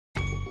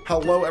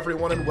Hello,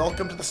 everyone, and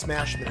welcome to the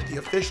Smash Minute, the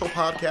official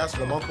podcast for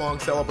the month-long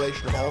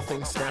celebration of all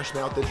things Smash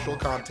Mouth digital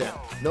content,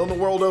 known the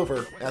world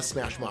over as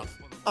Smash Month.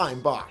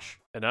 I'm Bosch.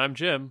 And I'm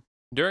Jim.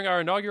 During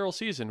our inaugural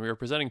season, we are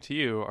presenting to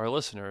you, our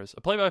listeners,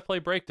 a play-by-play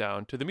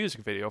breakdown to the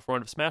music video for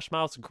one of Smash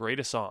Mouth's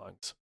greatest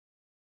songs,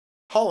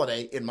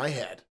 Holiday in My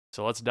Head.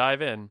 So let's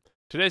dive in.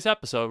 Today's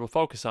episode will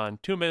focus on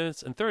 2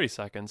 minutes and 30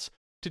 seconds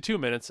to 2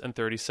 minutes and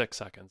 36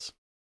 seconds.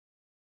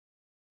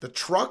 The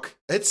truck,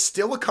 it's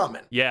still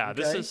a-coming. Yeah,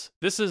 okay?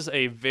 This is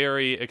a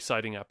very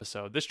exciting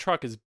episode. This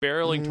truck is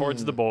barreling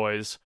towards the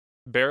boys,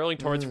 barreling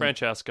towards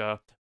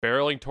Francesca,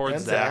 barreling towards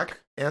and Zach.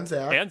 And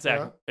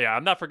Zach. Yeah,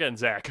 I'm not forgetting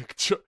Zach.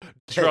 Hey,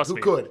 Trust who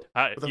me. could?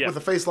 With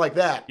a face like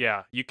that.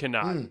 Yeah, you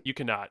cannot. You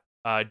cannot.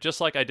 Just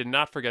like I did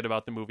not forget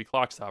about the movie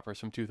Clockstoppers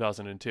from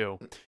 2002.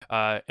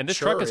 And this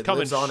truck is coming.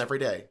 It lives on every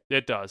day.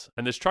 It does.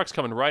 And this truck's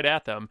coming right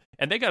at them.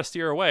 And they got to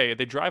steer away.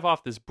 They drive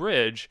off this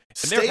bridge. And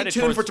Stay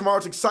tuned for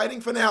tomorrow's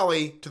exciting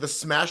finale to the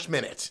Smash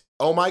Minute.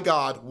 Oh my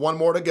God, one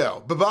more to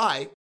go.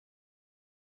 Bye-bye.